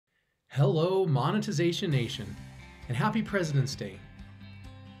Hello, Monetization Nation, and happy President's Day.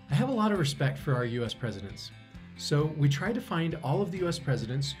 I have a lot of respect for our US presidents, so we tried to find all of the US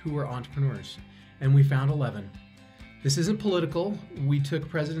presidents who were entrepreneurs, and we found 11. This isn't political. We took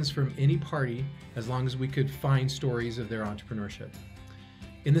presidents from any party as long as we could find stories of their entrepreneurship.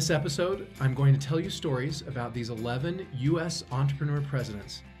 In this episode, I'm going to tell you stories about these 11 US entrepreneur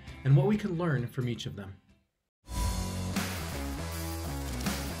presidents and what we can learn from each of them.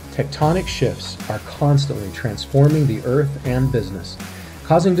 Tectonic shifts are constantly transforming the earth and business,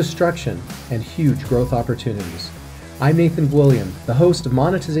 causing destruction and huge growth opportunities. I'm Nathan William, the host of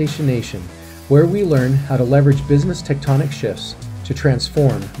Monetization Nation, where we learn how to leverage business tectonic shifts to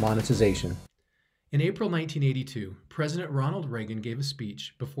transform monetization. In April 1982, President Ronald Reagan gave a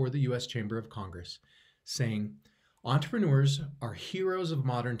speech before the U.S. Chamber of Congress, saying, "Entrepreneurs are heroes of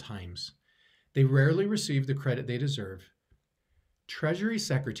modern times. They rarely receive the credit they deserve." Treasury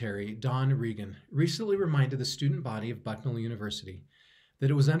Secretary Don Regan recently reminded the student body of Bucknell University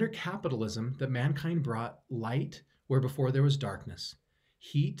that it was under capitalism that mankind brought light where before there was darkness,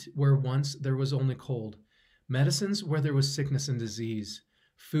 heat where once there was only cold, medicines where there was sickness and disease,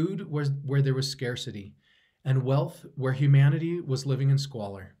 food where there was scarcity, and wealth where humanity was living in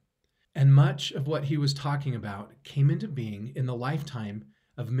squalor. And much of what he was talking about came into being in the lifetime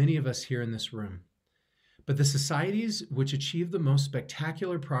of many of us here in this room. But the societies which achieve the most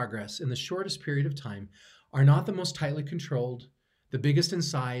spectacular progress in the shortest period of time are not the most tightly controlled, the biggest in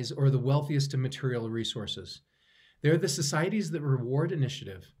size, or the wealthiest in material resources. They are the societies that reward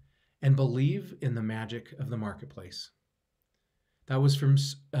initiative and believe in the magic of the marketplace. That was from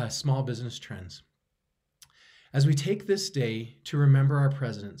Small Business Trends. As we take this day to remember our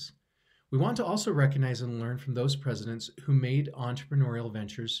presidents, we want to also recognize and learn from those presidents who made entrepreneurial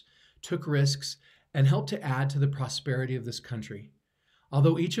ventures, took risks, and helped to add to the prosperity of this country.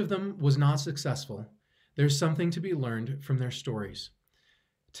 Although each of them was not successful, there's something to be learned from their stories.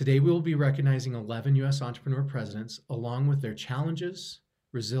 Today we will be recognizing 11 U.S. entrepreneur presidents along with their challenges,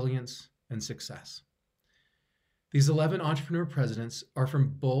 resilience, and success. These 11 entrepreneur presidents are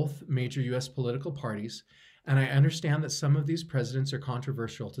from both major U.S. political parties, and I understand that some of these presidents are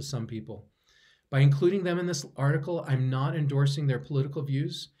controversial to some people. By including them in this article, I'm not endorsing their political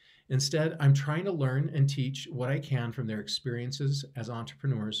views. Instead, I'm trying to learn and teach what I can from their experiences as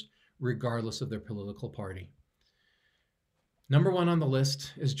entrepreneurs, regardless of their political party. Number one on the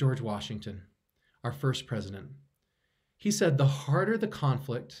list is George Washington, our first president. He said, "The harder the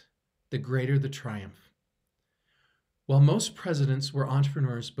conflict, the greater the triumph." While most presidents were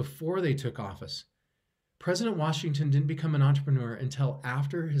entrepreneurs before they took office, President Washington didn't become an entrepreneur until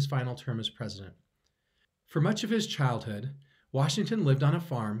after his final term as president. For much of his childhood, Washington lived on a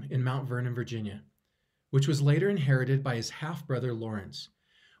farm in Mount Vernon, Virginia, which was later inherited by his half-brother Lawrence.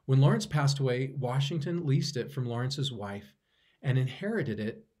 When Lawrence passed away, Washington leased it from Lawrence's wife and inherited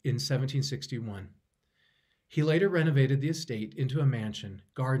it in 1761. He later renovated the estate into a mansion,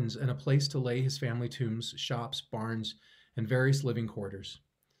 gardens, and a place to lay his family tombs, shops, barns, and various living quarters.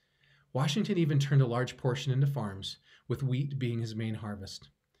 Washington even turned a large portion into farms, with wheat being his main harvest.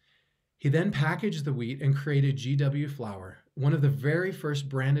 He then packaged the wheat and created GW flour, one of the very first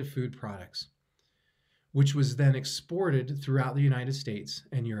branded food products, which was then exported throughout the United States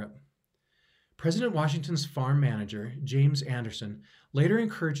and Europe. President Washington's farm manager, James Anderson, later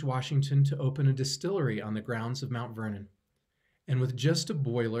encouraged Washington to open a distillery on the grounds of Mount Vernon. And with just a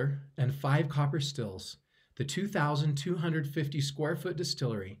boiler and 5 copper stills, the 2,250 square foot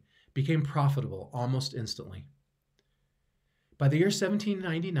distillery became profitable almost instantly. By the year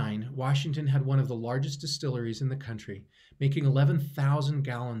 1799, Washington had one of the largest distilleries in the country, making 11,000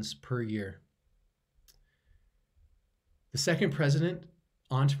 gallons per year. The second president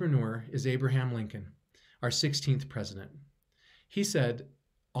entrepreneur is Abraham Lincoln, our 16th president. He said,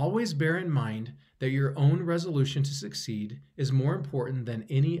 "Always bear in mind that your own resolution to succeed is more important than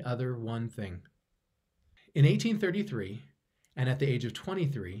any other one thing." In 1833, and at the age of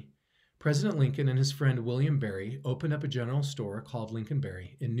 23, President Lincoln and his friend William Berry opened up a general store called Lincoln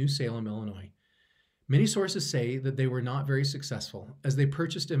Berry in New Salem, Illinois. Many sources say that they were not very successful, as they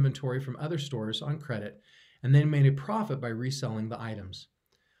purchased inventory from other stores on credit and then made a profit by reselling the items.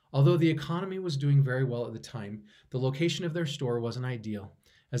 Although the economy was doing very well at the time, the location of their store wasn't ideal,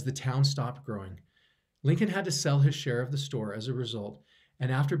 as the town stopped growing. Lincoln had to sell his share of the store as a result,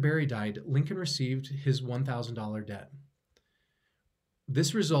 and after Berry died, Lincoln received his $1,000 debt.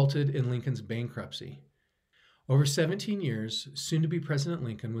 This resulted in Lincoln's bankruptcy. Over 17 years, soon-to-be President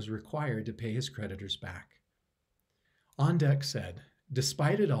Lincoln was required to pay his creditors back. On Deck said,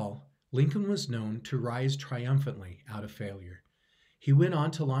 "Despite it all, Lincoln was known to rise triumphantly out of failure. He went on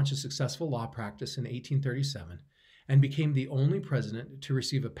to launch a successful law practice in 1837 and became the only president to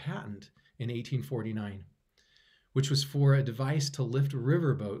receive a patent in 1849, which was for a device to lift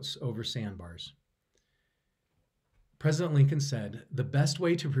riverboats over sandbars. President Lincoln said, "The best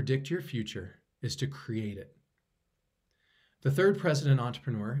way to predict your future is to create it." The third president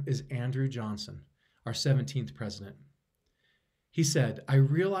entrepreneur is Andrew Johnson, our 17th president. He said, "I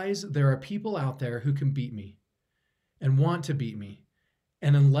realize there are people out there who can beat me and want to beat me.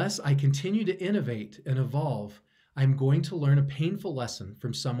 And unless I continue to innovate and evolve, I'm going to learn a painful lesson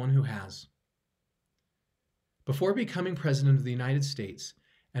from someone who has." Before becoming president of the United States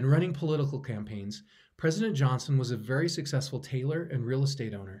and running political campaigns, President Johnson was a very successful tailor and real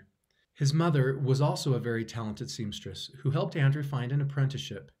estate owner. His mother was also a very talented seamstress who helped Andrew find an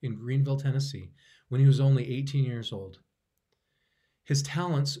apprenticeship in Greenville, Tennessee, when he was only 18 years old. His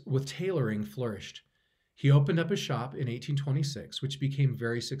talents with tailoring flourished. He opened up a shop in 1826, which became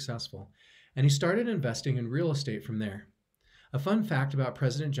very successful, and he started investing in real estate from there. A fun fact about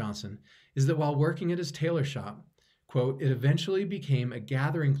President Johnson is that while working at his tailor shop, quote, "it eventually became a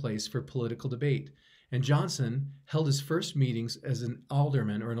gathering place for political debate, and Johnson held his first meetings as an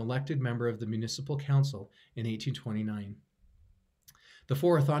alderman or an elected member of the municipal council in 1829. The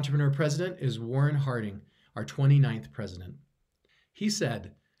fourth entrepreneur president is Warren Harding, our 29th president. He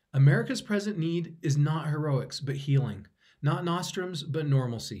said, "America's present need is not heroics, but healing, not nostrums, but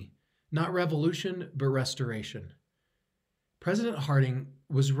normalcy, not revolution, but restoration." President Harding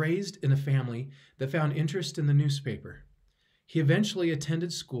was raised in a family that found interest in the newspaper. He eventually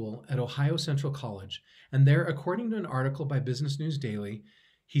attended school at Ohio Central College, and there, according to an article by Business News Daily,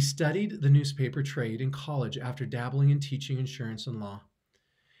 he studied the newspaper trade in college after dabbling in teaching insurance and law,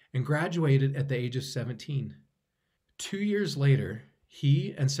 and graduated at the age of 17. 2 years later,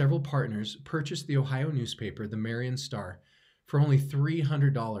 he and several partners purchased the Ohio newspaper, the Marion Star, for only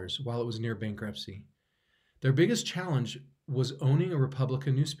 $300 while it was near bankruptcy. Their biggest challenge was owning a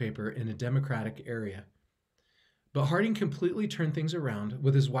Republican newspaper in a Democratic area. But Harding completely turned things around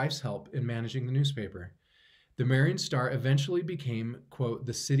with his wife's help in managing the newspaper. The Marion Star eventually became, quote,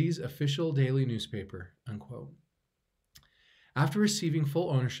 "the city's official daily newspaper," unquote. After receiving full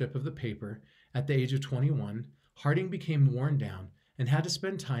ownership of the paper at the age of 21, Harding became worn down and had to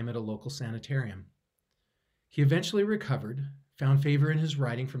spend time at a local sanitarium. He eventually recovered, found favor in his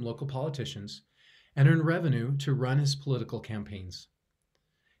writing from local politicians, and earned revenue to run his political campaigns.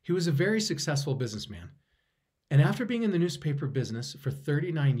 He was a very successful businessman, and after being in the newspaper business for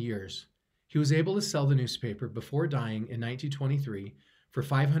 39 years, he was able to sell the newspaper before dying in 1923 for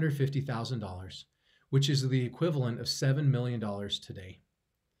 $550,000, which is the equivalent of $7 million today.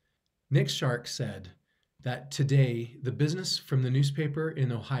 Nick Shark said that today, the business from the newspaper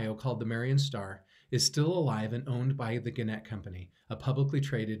in Ohio called the Marion Star is still alive and owned by the Gannett Company, a publicly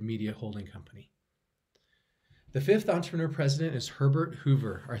traded media holding company. The fifth entrepreneur president is Herbert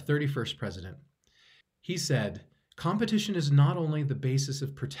Hoover, our 31st president. He said, "Competition is not only the basis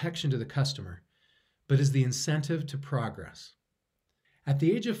of protection to the customer, but is the incentive to progress." At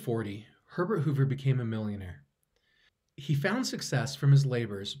the age of 40, Herbert Hoover became a millionaire. He found success from his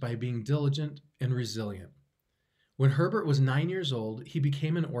labors by being diligent and resilient. When Herbert was 9 years old, he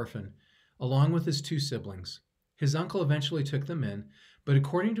became an orphan, along with his two siblings. His uncle eventually took them in, but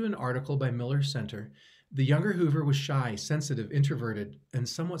according to an article by Miller Center, the younger Hoover was shy, sensitive, introverted, and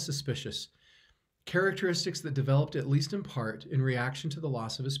somewhat suspicious, characteristics that developed at least in part in reaction to the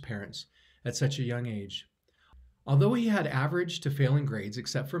loss of his parents at such a young age. Although he had average to failing grades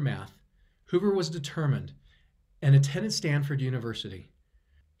except for math, Hoover was determined and attended Stanford University.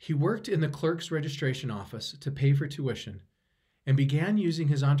 He worked in the clerk's registration office to pay for tuition and began using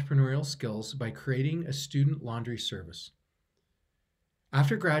his entrepreneurial skills by creating a student laundry service.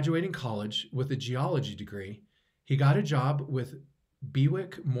 After graduating college with a geology degree, he got a job with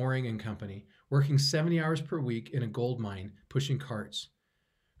Bewick Mooring and Company, working 70 hours per week in a gold mine, pushing carts.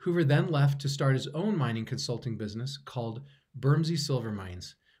 Hoover then left to start his own mining consulting business called Bermsey Silver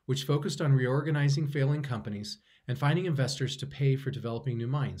Mines, which focused on reorganizing failing companies and finding investors to pay for developing new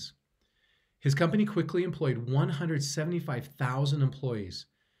mines. His company quickly employed 175,000 employees,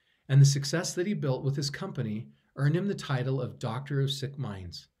 and the success that he built with his company earned him the title of Doctor of Sick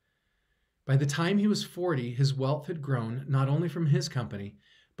Mines. By the time he was 40, his wealth had grown not only from his company,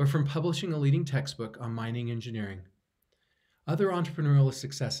 but from publishing a leading textbook on mining engineering. Other entrepreneurial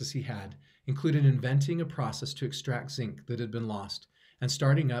successes he had included inventing a process to extract zinc that had been lost and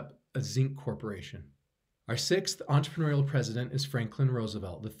starting up a zinc corporation. Our sixth entrepreneurial president is Franklin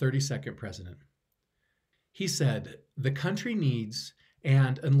Roosevelt, the 32nd president. He said, "The country needs,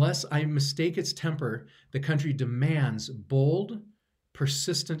 and unless I mistake its temper, the country demands bold,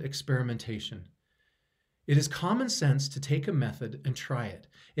 persistent experimentation. It is common sense to take a method and try it.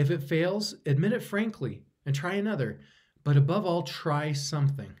 If it fails, admit it frankly and try another, but above all, try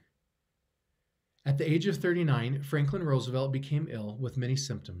something. At the age of 39, Franklin Roosevelt became ill with many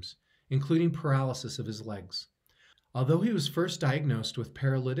symptoms, including paralysis of his legs. Although he was first diagnosed with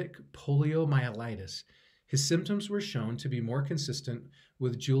paralytic poliomyelitis, his symptoms were shown to be more consistent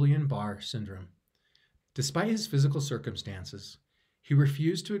with Guillain-Barré syndrome. Despite his physical circumstances, he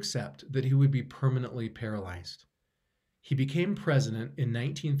refused to accept that he would be permanently paralyzed. He became president in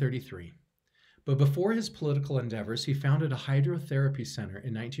 1933, but before his political endeavors, he founded a hydrotherapy center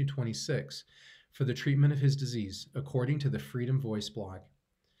in 1926 for the treatment of his disease, according to the Freedom Voice blog.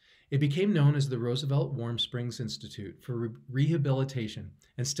 It became known as the Roosevelt Warm Springs Institute for Rehabilitation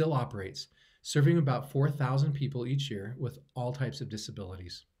and still operates, serving about 4,000 people each year with all types of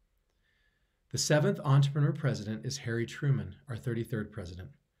disabilities. The seventh entrepreneur president is Harry Truman, our 33rd president.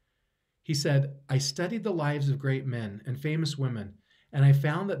 He said, "I studied the lives of great men and famous women, and I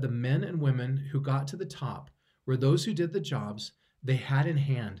found that the men and women who got to the top were those who did the jobs they had in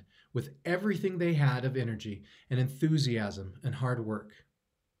hand with everything they had of energy and enthusiasm and hard work."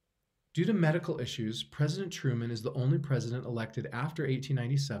 Due to medical issues, President Truman is the only president elected after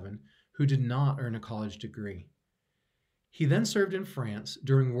 1897 who did not earn a college degree. He then served in France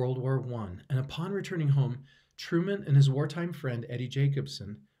during World War I, and upon returning home, Truman and his wartime friend Eddie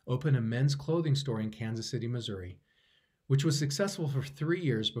Jacobson opened a men's clothing store in Kansas City, Missouri, which was successful for 3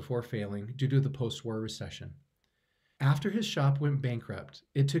 years before failing due to the post-war recession. After his shop went bankrupt,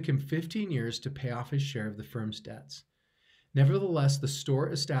 it took him 15 years to pay off his share of the firm's debts. Nevertheless, the store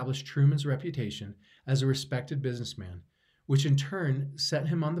established Truman's reputation as a respected businessman, which in turn set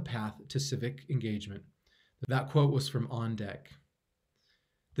him on the path to civic engagement. That quote was from On Deck.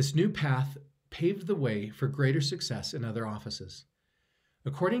 This new path paved the way for greater success in other offices.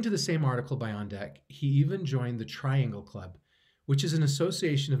 According to the same article by On Deck, he even joined the Triangle Club, which is an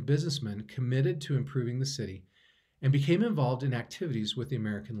association of businessmen committed to improving the city, and became involved in activities with the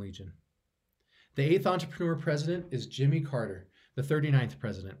American Legion. The eighth entrepreneur president is Jimmy Carter, the 39th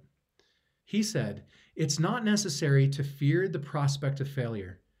president. He said, "It's not necessary to fear the prospect of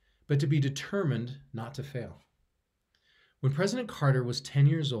failure, but to be determined not to fail." When President Carter was 10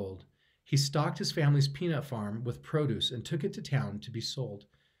 years old, he stocked his family's peanut farm with produce and took it to town to be sold.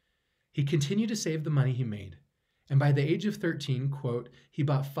 He continued to save the money he made, and by the age of 13, quote, he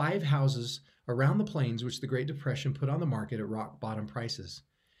bought 5 houses around the plains which the Great Depression put on the market at rock-bottom prices.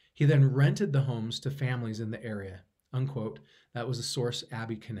 He then rented the homes to families in the area, unquote. That was a source,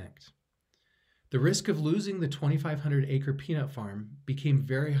 Abby Connect. The risk of losing the 2,500-acre peanut farm became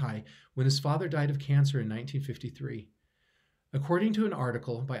very high when his father died of cancer in 1953. According to an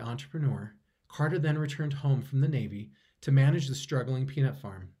article by Entrepreneur, Carter then returned home from the Navy to manage the struggling peanut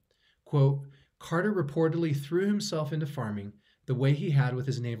farm. Quote, Carter reportedly threw himself into farming the way he had with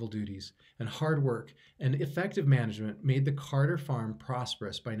his naval duties, and hard work and effective management made the Carter farm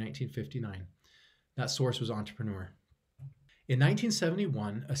prosperous by 1959. That source was Entrepreneur. In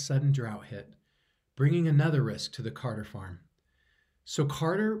 1971, a sudden drought hit, bringing another risk to the Carter farm. So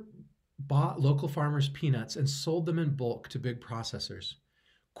Carter bought local farmers' peanuts and sold them in bulk to big processors.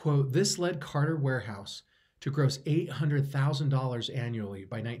 Quote, this led Carter Warehouse to gross $800,000 annually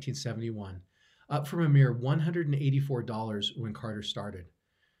by 1971, up from a mere $184 when Carter started.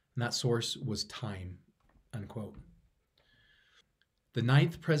 And that source was Time, unquote. The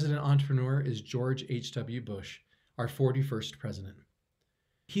 9th president entrepreneur is George H.W. Bush, our 41st president.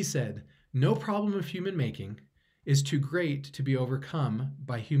 He said, no problem of human making is too great to be overcome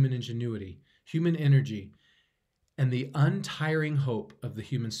by human ingenuity, human energy, and the untiring hope of the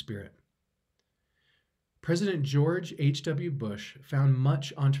human spirit. President George H.W. Bush found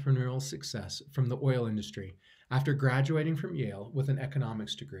much entrepreneurial success from the oil industry after graduating from Yale with an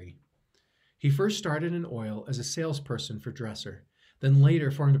economics degree. He first started in oil as a salesperson for Dresser, then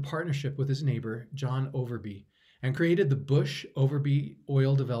later formed a partnership with his neighbor, John Overby, and created the Bush Overby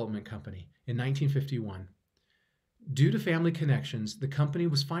Oil Development Company in 1951. Due to family connections, the company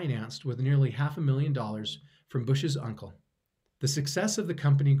was financed with nearly $500,000 from Bush's uncle. The success of the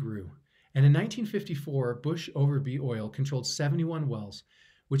company grew, and in 1954, Bush Overby Oil controlled 71 wells,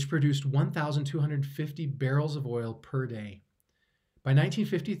 which produced 1,250 barrels of oil per day. By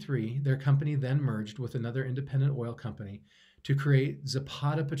 1953, their company then merged with another independent oil company to create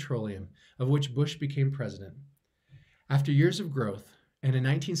Zapata Petroleum, of which Bush became president. After years of growth, and in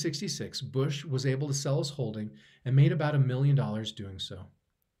 1966, Bush was able to sell his holding and made about $1 million doing so.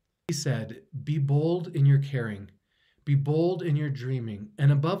 He said, be bold in your caring, be bold in your dreaming,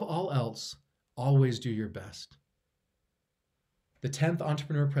 and above all else, always do your best. The 10th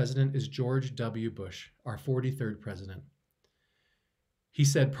entrepreneur president is George W. Bush, our 43rd president. He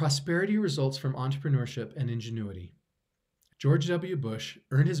said, prosperity results from entrepreneurship and ingenuity. George W. Bush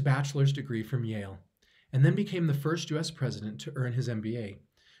earned his bachelor's degree from Yale and then became the first U.S. president to earn his MBA,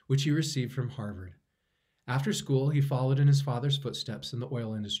 which he received from Harvard. After school, he followed in his father's footsteps in the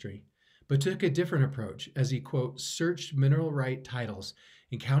oil industry, but took a different approach as he, quote, searched mineral right titles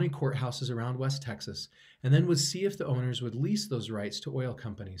in county courthouses around West Texas, and then would see if the owners would lease those rights to oil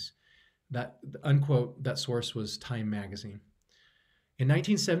companies. That, unquote, that source was Time magazine. In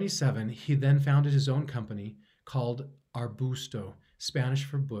 1977, he then founded his own company called Arbusto, Spanish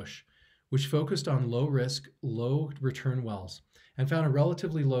for bush, which focused on low-risk, low-return wells and found a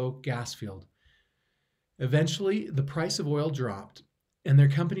relatively low gas field. Eventually, the price of oil dropped, and their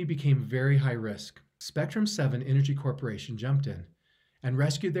company became very high risk. Spectrum 7 Energy Corporation jumped in and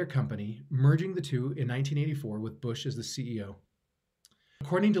rescued their company, merging the two in 1984 with Bush as the CEO.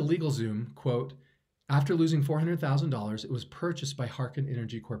 According to LegalZoom, quote, after losing $400,000, it was purchased by Harken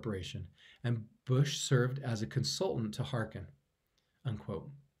Energy Corporation, and Bush served as a consultant to Harken, unquote.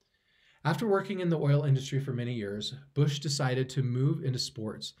 After working in the oil industry for many years, Bush decided to move into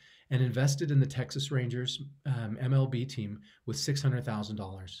sports and invested in the Texas Rangers MLB team with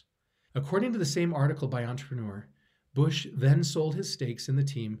 $600,000. According to the same article by Entrepreneur, Bush then sold his stakes in the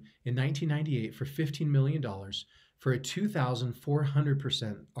team in 1998 for $15 million for a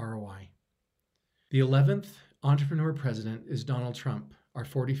 2,400% ROI. The 11th entrepreneur president is Donald Trump, our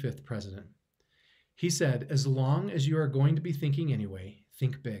 45th president. He said, as long as you are going to be thinking anyway,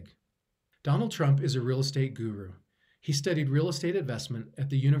 think big. Donald Trump is a real estate guru. He studied real estate investment at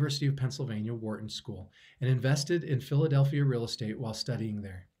the University of Pennsylvania Wharton School and invested in Philadelphia real estate while studying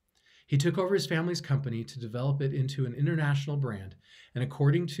there. He took over his family's company to develop it into an international brand, and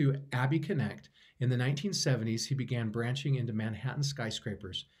according to Abbey Connect, in the 1970s he began branching into Manhattan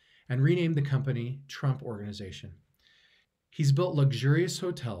skyscrapers and renamed the company Trump Organization. He's built luxurious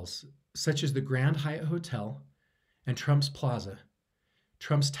hotels such as the Grand Hyatt Hotel and Trump's Plaza,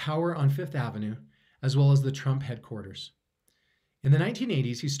 Trump's Tower on Fifth Avenue, as well as the Trump headquarters. In the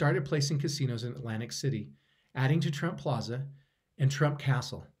 1980s, he started placing casinos in Atlantic City, adding to Trump Plaza and Trump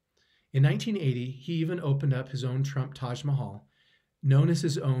Castle. In 1980, he even opened up his own Trump Taj Mahal, known as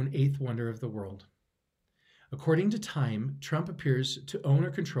his own eighth wonder of the world. According to Time, Trump appears to own or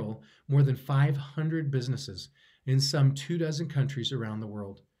control more than 500 businesses in some 24 countries around the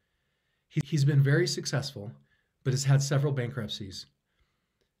world. He's been very successful, but has had several bankruptcies.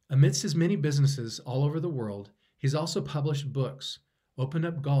 Amidst his many businesses all over the world, he's also published books, opened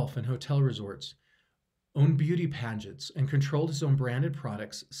up golf and hotel resorts, owned beauty pageants, and controlled his own branded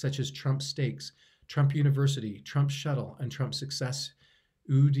products such as Trump Steaks, Trump University, Trump Shuttle, and Trump Success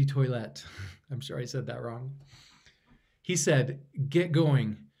Eau de Toilette. I'm sure I said that wrong. He said, get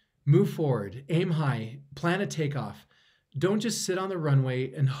going, move forward, aim high, plan a takeoff. Don't just sit on the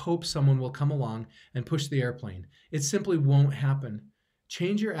runway and hope someone will come along and push the airplane. It simply won't happen.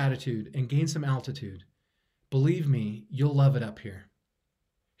 Change your attitude and gain some altitude. Believe me, you'll love it up here.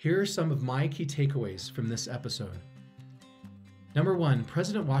 Here are some of my key takeaways from this episode. Number 1,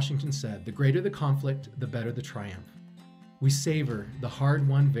 President Washington said, the greater the conflict, the better the triumph. We savor the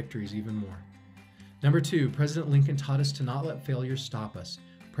hard-won victories even more. Number 2, President Lincoln taught us to not let failure stop us.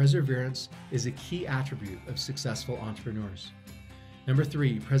 Perseverance is a key attribute of successful entrepreneurs. Number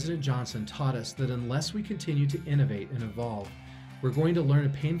 3, President Johnson taught us that unless we continue to innovate and evolve, we're going to learn a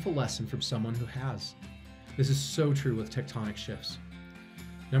painful lesson from someone who has. This is so true with tectonic shifts.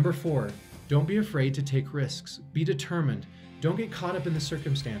 Number 4, don't be afraid to take risks. Be determined. Don't get caught up in the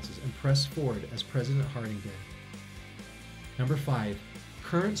circumstances and press forward as President Harding did. Number 5,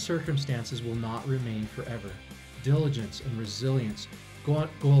 current circumstances will not remain forever. Diligence and resilience go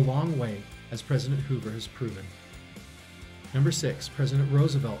a long way, as President Hoover has proven. Number 6, President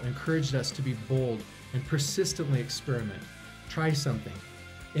Roosevelt encouraged us to be bold and persistently experiment. Try something.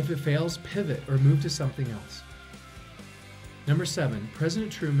 If it fails, pivot or move to something else. Number 7,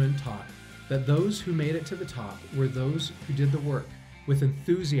 President Truman taught that those who made it to the top were those who did the work with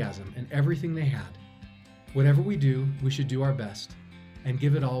enthusiasm and everything they had. Whatever we do, we should do our best and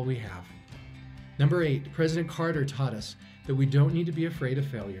give it all we have. Number 8, President Carter taught us that we don't need to be afraid of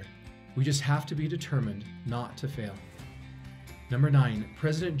failure. We just have to be determined not to fail. Number 9,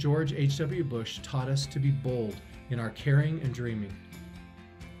 President George H.W. Bush taught us to be bold in our caring and dreaming.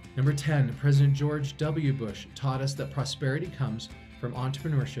 Number 10, President George W. Bush taught us that prosperity comes from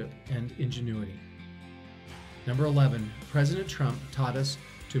entrepreneurship and ingenuity. Number 11, President Trump taught us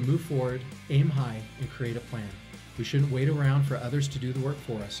to move forward, aim high, and create a plan. We shouldn't wait around for others to do the work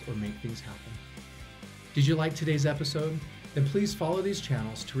for us or make things happen. Did you like today's episode? then please follow these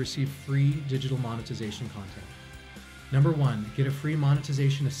channels to receive free digital monetization content. Number 1, get a free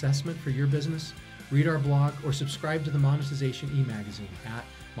monetization assessment for your business, read our blog, or subscribe to the Monetization e-magazine at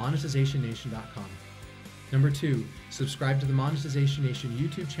monetizationnation.com. Number 2, subscribe to the Monetization Nation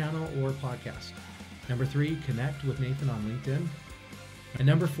YouTube channel or podcast. Number 3, connect with Nathan on LinkedIn. And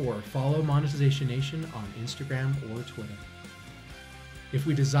number 4, follow Monetization Nation on Instagram or Twitter. If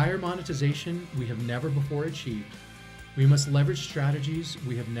we desire monetization we have never before achieved, we must leverage strategies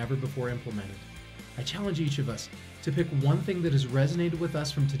we have never before implemented. I challenge each of us to pick one thing that has resonated with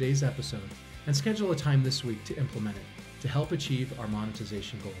us from today's episode and schedule a time this week to implement it to help achieve our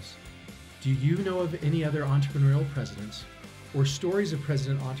monetization goals. Do you know of any other entrepreneurial presidents or stories of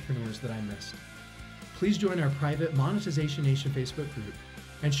president entrepreneurs that I missed? Please join our private Monetization Nation Facebook group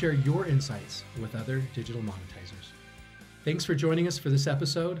and share your insights with other digital monetizers. Thanks for joining us for this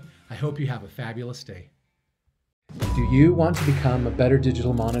episode. I hope you have a fabulous day. Do you want to become a better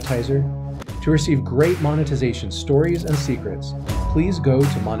digital monetizer? To receive great monetization stories and secrets, please go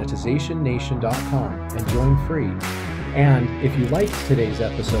to monetizationnation.com and join free. And if you liked today's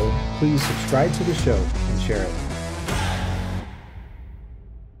episode, please subscribe to the show and share it.